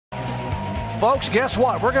Folks, guess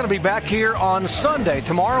what? We're going to be back here on Sunday,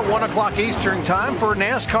 tomorrow, 1 o'clock Eastern time for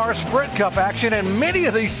NASCAR Sprint Cup action, and many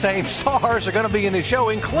of these same stars are going to be in the show,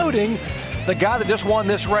 including the guy that just won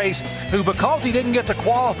this race, who, because he didn't get to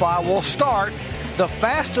qualify, will start the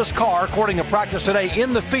fastest car, according to practice today,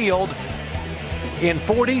 in the field in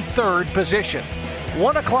 43rd position.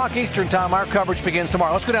 1 o'clock Eastern time, our coverage begins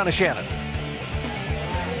tomorrow. Let's go down to Shannon.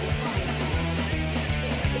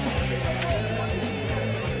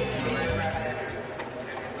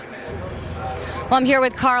 Well, I'm here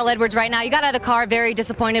with Carl Edwards right now. You got out of the car very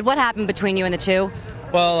disappointed. What happened between you and the two?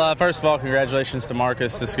 Well, first of all, congratulations to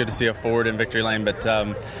Marcus. It's good to see a Ford in victory lane, but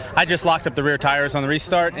I just locked up the rear tires on the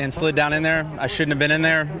restart and slid down in there. I shouldn't have been in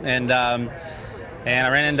there, and I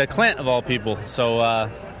ran into Clint, of all people. So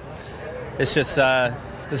it's just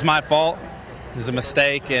it's my fault. It was a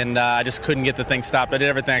mistake, and I just couldn't get the thing stopped. I did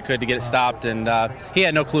everything I could to get it stopped, and he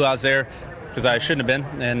had no clue I was there, because I shouldn't have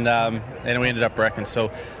been, and we ended up wrecking.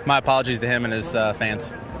 So my apologies to him and his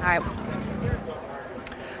fans. All right.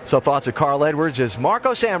 So thoughts of Carl Edwards as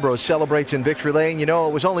Marcos Ambrose celebrates in victory lane. You know,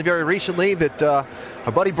 it was only very recently that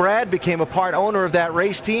our buddy Brad became a part owner of that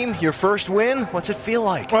race team. Your first win, what's it feel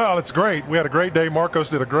like? Well, it's great. We had a great day. Marcos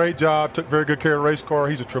did a great job, took very good care of the race car.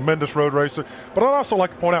 He's a tremendous road racer. But I'd also like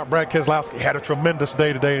to point out Brad Keselowski had a tremendous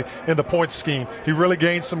day today in the points scheme. He really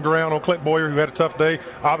gained some ground on Clint Boyer, who had a tough day,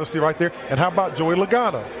 obviously right there. And how about Joey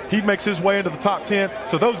Logano? He makes his way into the top 10.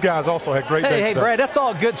 So those guys also had great days. Hey, Brad, that's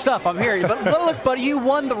all good stuff. I'm hearing you. But look, buddy, you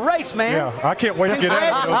won the race, man. Yeah, I can't wait to get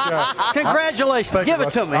out of those guys. Congratulations. Thank Give you,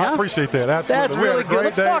 it to me, I huh? appreciate that. Absolutely. That's really good.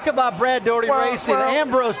 Let's day. talk about Brad Doherty racing.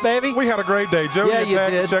 Ambrose, baby. We had a great day. Jody Yeah, you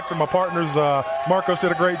and did. checked, and my partners, Marcos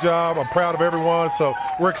did a great job. I'm proud of everyone, so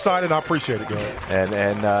we're excited. I appreciate it, guys.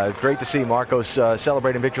 And it's great to see Marcos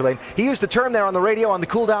celebrating victory lane. He used the term there on the radio on the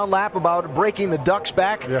cool-down lap about breaking the duck's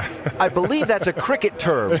back. Yeah. I believe that's a cricket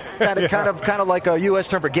term, kind of like a U.S.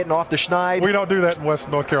 term for getting off the schneid. We don't do that in West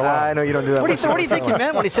North Carolina. I know you don't do that. What do you think he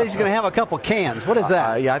meant when he says he's going to have a couple cans? What is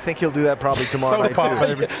that? Yeah, I think he'll do that probably tomorrow Soda night, pop,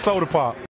 too. baby. Soda pop.